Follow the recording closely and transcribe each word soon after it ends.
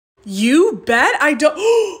You bet I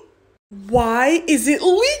don't. Why is it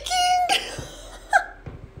leaking?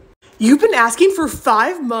 You've been asking for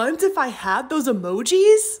 5 months if I had those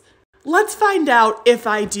emojis? Let's find out if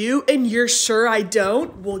I do and you're sure I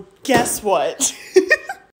don't. Well, guess what?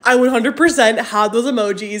 I 100% have those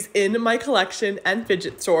emojis in my collection and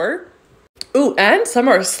fidget store. Ooh, and some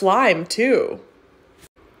are slime too.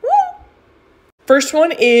 Woo. First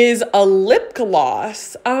one is a lip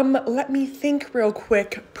gloss. Let me think real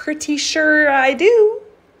quick. Pretty sure I do.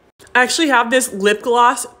 I actually have this lip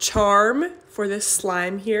gloss charm for this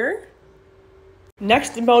slime here.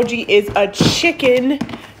 Next emoji is a chicken,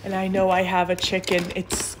 and I know I have a chicken.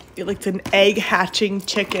 It's like an egg hatching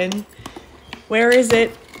chicken. Where is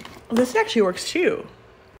it? Oh, this actually works too.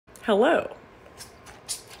 Hello.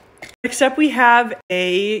 Next up we have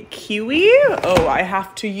a kiwi. Oh, I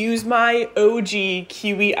have to use my OG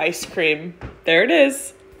kiwi ice cream. There it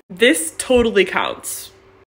is. This totally counts.